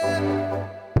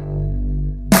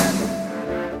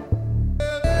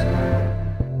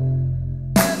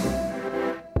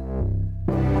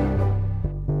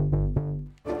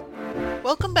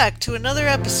Welcome back to another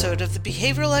episode of the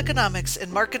Behavioral Economics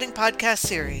and Marketing Podcast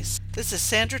series. This is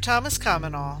Sandra Thomas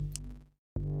Comenall.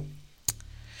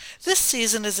 This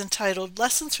season is entitled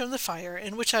Lessons from the Fire,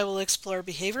 in which I will explore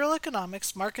behavioral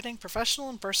economics, marketing, professional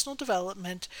and personal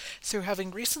development through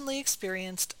having recently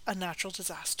experienced a natural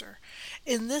disaster.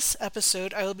 In this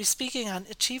episode, I will be speaking on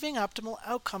achieving optimal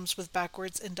outcomes with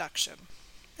backwards induction.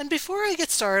 And before I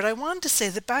get started, I wanted to say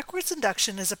that backwards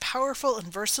induction is a powerful and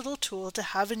versatile tool to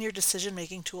have in your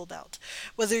decision-making tool belt.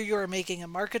 Whether you are making a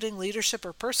marketing, leadership,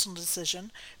 or personal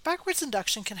decision, backwards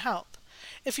induction can help.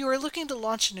 If you are looking to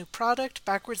launch a new product,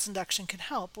 backwards induction can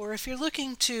help. Or if you're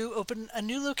looking to open a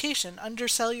new location,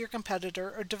 undersell your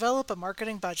competitor, or develop a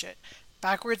marketing budget,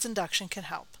 backwards induction can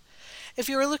help. If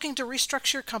you are looking to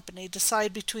restructure your company,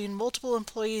 decide between multiple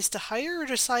employees to hire, or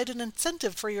decide an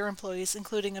incentive for your employees,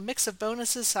 including a mix of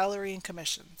bonuses, salary, and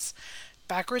commissions,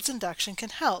 backwards induction can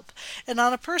help. And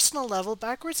on a personal level,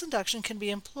 backwards induction can be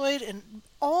employed in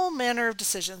all manner of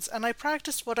decisions, and I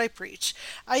practice what I preach.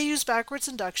 I use backwards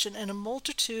induction in a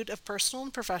multitude of personal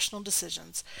and professional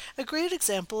decisions. A great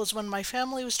example is when my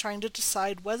family was trying to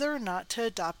decide whether or not to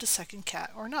adopt a second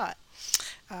cat or not.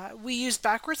 We used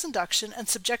backwards induction and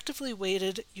subjectively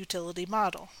weighted utility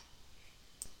model.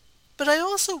 But I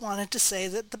also wanted to say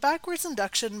that the backwards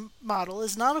induction model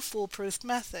is not a foolproof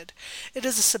method. It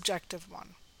is a subjective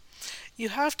one. You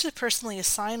have to personally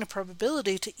assign a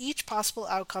probability to each possible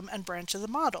outcome and branch of the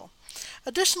model.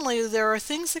 Additionally, there are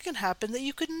things that can happen that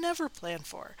you could never plan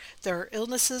for. There are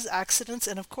illnesses, accidents,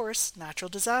 and of course, natural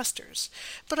disasters.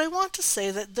 But I want to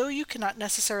say that though you cannot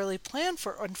necessarily plan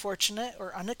for unfortunate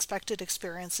or unexpected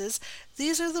experiences,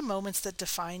 these are the moments that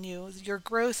define you, your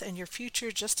growth, and your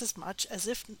future just as much as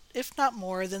if not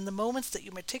more than the moments that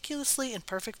you meticulously and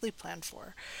perfectly plan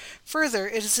for. Further,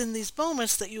 it is in these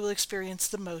moments that you will experience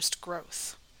the most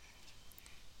growth.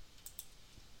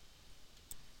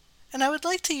 And I would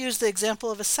like to use the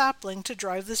example of a sapling to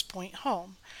drive this point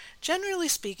home. Generally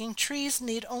speaking, trees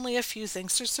need only a few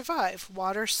things to survive: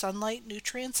 water, sunlight,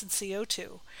 nutrients, and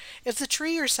CO2. If the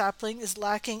tree or sapling is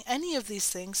lacking any of these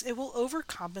things, it will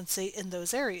overcompensate in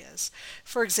those areas.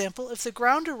 For example, if the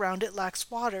ground around it lacks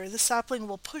water, the sapling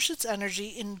will push its energy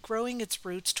in growing its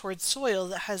roots towards soil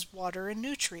that has water and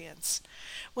nutrients.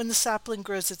 When the sapling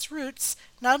grows its roots,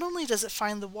 not only does it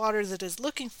find the water that it is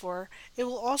looking for, it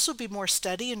will also be more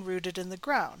steady and rooted in the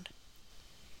ground.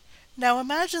 Now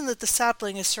imagine that the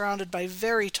sapling is surrounded by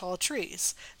very tall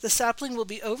trees. The sapling will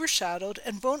be overshadowed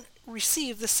and won't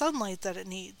receive the sunlight that it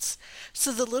needs.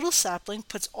 So the little sapling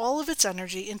puts all of its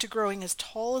energy into growing as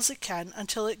tall as it can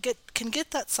until it can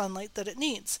get that sunlight that it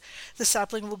needs. The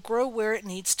sapling will grow where it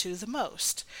needs to the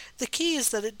most. The key is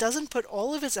that it doesn't put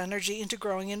all of its energy into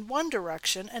growing in one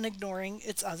direction and ignoring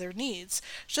its other needs.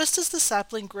 Just as the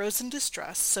sapling grows in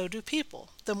distress, so do people.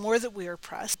 The more that we are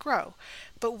pressed, grow.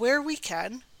 But where we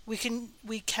can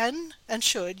and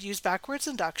should use backwards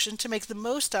induction to make the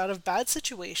most out of bad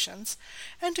situations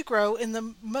and to grow in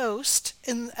the most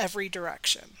in every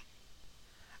direction.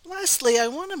 Lastly, I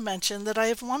want to mention that I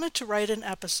have wanted to write an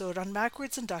episode on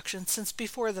backwards induction since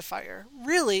before the fire.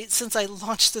 Really, since I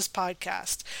launched this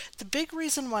podcast. The big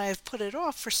reason why I've put it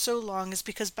off for so long is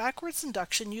because backwards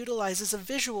induction utilizes a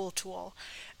visual tool,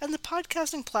 and the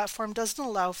podcasting platform doesn't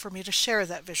allow for me to share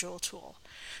that visual tool.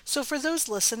 So for those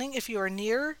listening, if you are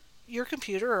near your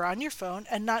computer or on your phone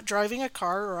and not driving a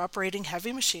car or operating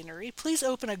heavy machinery, please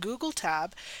open a Google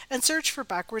tab and search for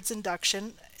backwards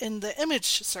induction in the image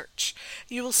search.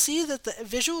 You will see that the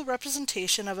visual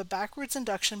representation of a backwards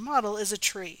induction model is a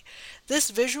tree. This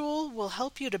visual will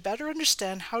help you to better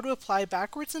understand how to apply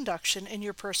backwards induction in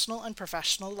your personal and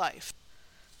professional life.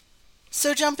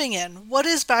 So jumping in, what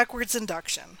is backwards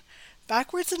induction?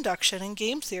 Backwards induction in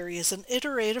game theory is an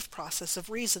iterative process of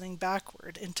reasoning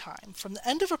backward in time from the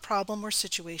end of a problem or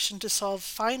situation to solve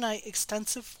finite,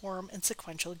 extensive form and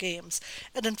sequential games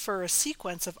and infer a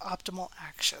sequence of optimal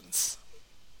actions.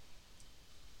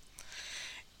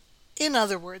 In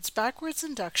other words, backwards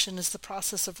induction is the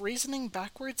process of reasoning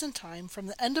backwards in time from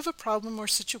the end of a problem or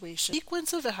situation, a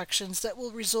sequence of actions that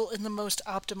will result in the most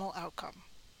optimal outcome.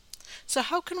 So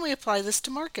how can we apply this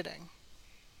to marketing?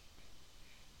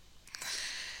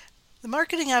 The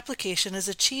marketing application is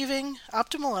achieving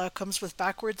optimal outcomes with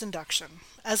backwards induction.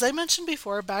 As I mentioned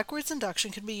before, backwards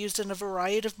induction can be used in a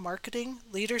variety of marketing,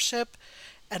 leadership,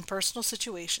 and personal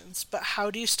situations. But how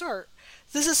do you start?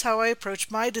 This is how I approach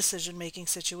my decision-making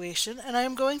situation, and I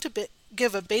am going to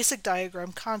give a basic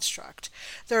diagram construct.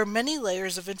 There are many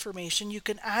layers of information you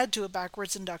can add to a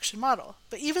backwards induction model,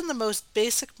 but even the most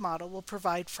basic model will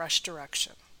provide fresh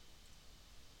direction.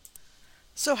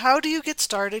 So how do you get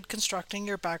started constructing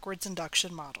your backwards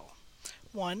induction model?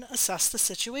 1. Assess the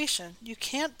situation. You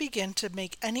can't begin to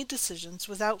make any decisions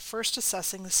without first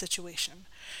assessing the situation.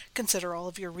 Consider all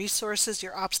of your resources,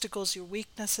 your obstacles, your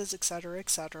weaknesses, etc.,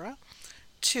 etc.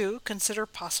 2. Consider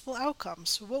possible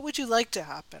outcomes. What would you like to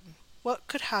happen? What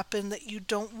could happen that you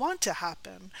don't want to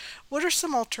happen? What are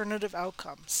some alternative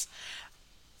outcomes?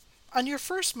 On your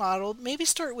first model, maybe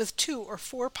start with 2 or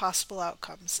 4 possible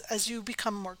outcomes. As you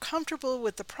become more comfortable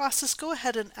with the process, go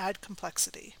ahead and add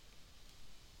complexity.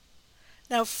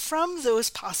 Now, from those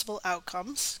possible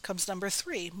outcomes comes number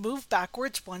 3, move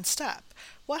backwards one step.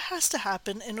 What has to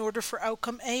happen in order for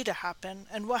outcome A to happen,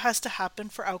 and what has to happen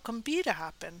for outcome B to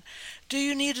happen? Do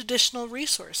you need additional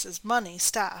resources, money,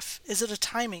 staff? Is it a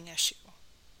timing issue?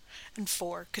 And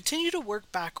 4, continue to work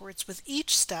backwards with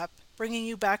each step, bringing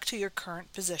you back to your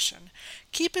current position.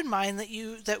 Keep in mind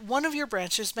that one of your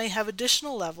branches may have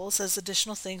additional levels, as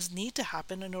additional things need to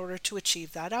happen in order to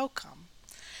achieve that outcome.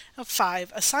 Now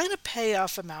 5, assign a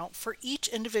payoff amount for each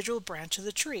individual branch of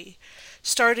the tree,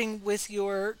 starting with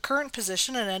your current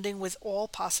position and ending with all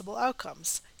possible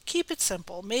outcomes. Keep it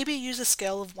simple. Maybe use a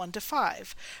scale of 1 to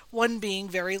 5, 1 being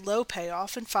very low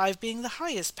payoff and 5 being the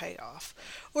highest payoff.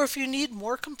 Or if you need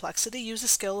more complexity, use a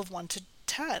scale of 1 to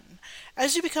 10.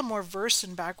 As you become more versed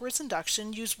in backwards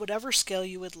induction, use whatever scale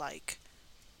you would like.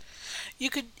 You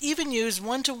could even use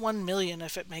 1 to 1 million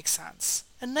if it makes sense.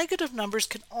 And negative numbers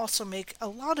can also make a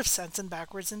lot of sense in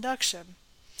backwards induction.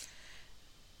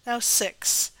 Now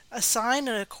 6. Assign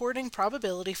an according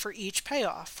probability for each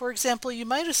payoff. For example, you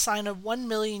might assign a 1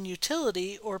 million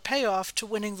utility or payoff to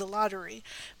winning the lottery,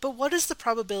 but what is the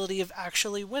probability of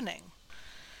actually winning?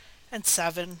 And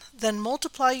 7. Then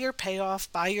multiply your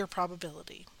payoff by your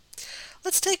probability.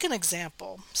 Let's take an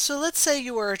example. So let's say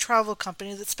you are a travel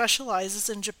company that specializes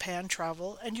in Japan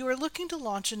travel and you are looking to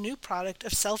launch a new product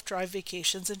of self-drive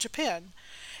vacations in Japan.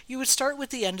 You would start with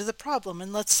the end of the problem,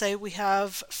 and let's say we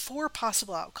have 4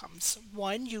 possible outcomes.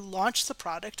 1, you launch the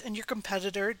product and your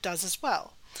competitor does as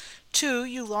well. 2,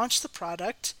 you launch the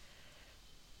product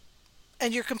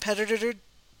and your competitor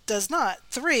does not.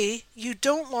 3, you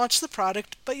don't launch the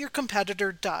product but your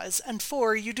competitor does. And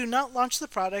 4, you do not launch the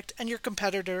product and your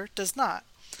competitor does not.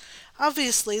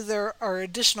 Obviously, there are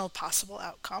additional possible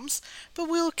outcomes, but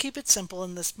we'll keep it simple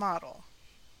in this model.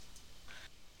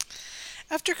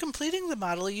 After completing the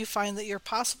model, you find that your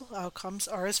possible outcomes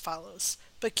are as follows,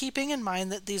 but keeping in mind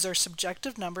that these are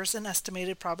subjective numbers and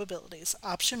estimated probabilities.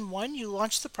 Option 1, you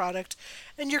launch the product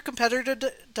and your competitor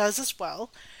does as well.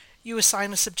 You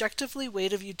assign a subjectively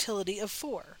weighted utility of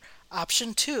 4.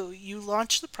 Option 2, you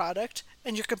launch the product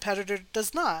and your competitor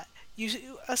does not.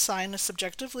 You assign a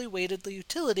subjectively weighted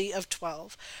utility of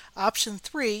 12. Option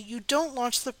 3, you don't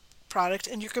launch the product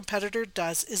and your competitor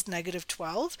does, is negative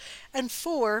 12. And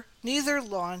 4, neither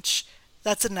launch,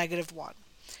 that's a negative 1.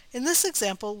 In this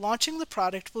example, launching the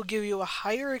product will give you a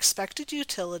higher expected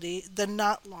utility than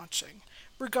not launching,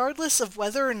 regardless of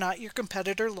whether or not your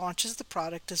competitor launches the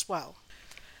product as well.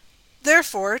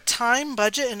 Therefore, time,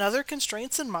 budget, and other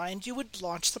constraints in mind, you would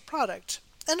launch the product.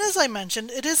 And as I mentioned,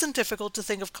 it isn't difficult to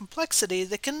think of complexity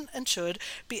that can and should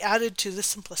be added to the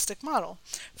simplistic model.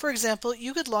 For example,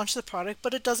 you could launch the product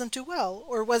but it doesn't do well,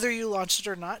 or whether you launched it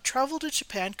or not, travel to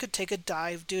Japan could take a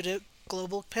dive due to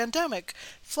global pandemic,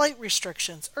 flight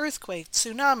restrictions, earthquake,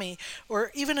 tsunami, or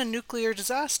even a nuclear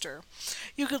disaster.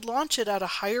 You could launch it at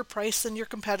a higher price than your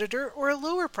competitor or a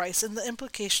lower price and the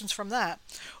implications from that.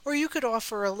 Or you could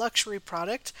offer a luxury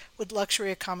product with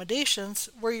luxury accommodations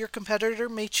where your competitor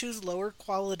may choose lower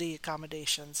quality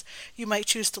accommodations. You might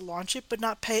choose to launch it but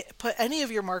not put any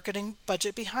of your marketing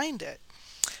budget behind it.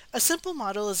 A simple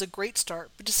model is a great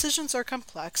start, but decisions are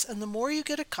complex, and the more you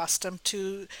get accustomed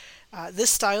to this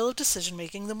style of decision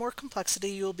making, the more complexity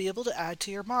you will be able to add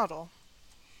to your model.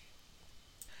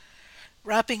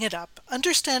 Wrapping it up,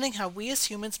 understanding how we as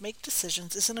humans make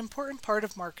decisions is an important part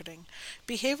of marketing.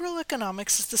 Behavioral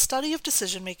economics is the study of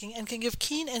decision making and can give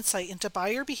keen insight into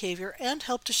buyer behavior and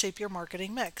help to shape your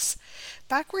marketing mix.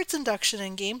 Backwards induction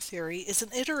in game theory is an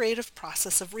iterative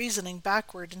process of reasoning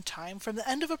backward in time from the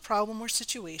end of a problem or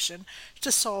situation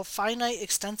to solve finite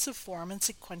extensive form and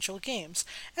sequential games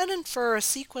and infer a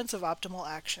sequence of optimal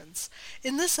actions.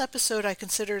 In this episode, I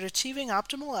considered achieving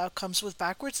optimal outcomes with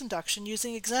backwards induction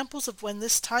using examples of when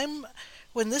this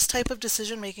type of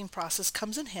decision-making process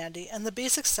comes in handy and the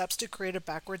basic steps to create a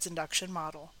backwards induction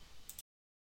model.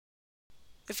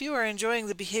 If you are enjoying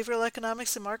the Behavioral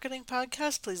Economics and Marketing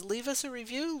podcast, please leave us a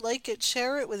review, like it,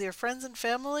 share it with your friends and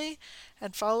family,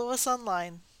 and follow us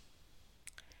online.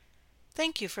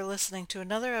 Thank you for listening to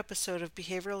another episode of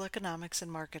Behavioral Economics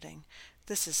and Marketing.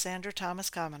 This is Sandra Thomas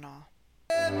Kamenau.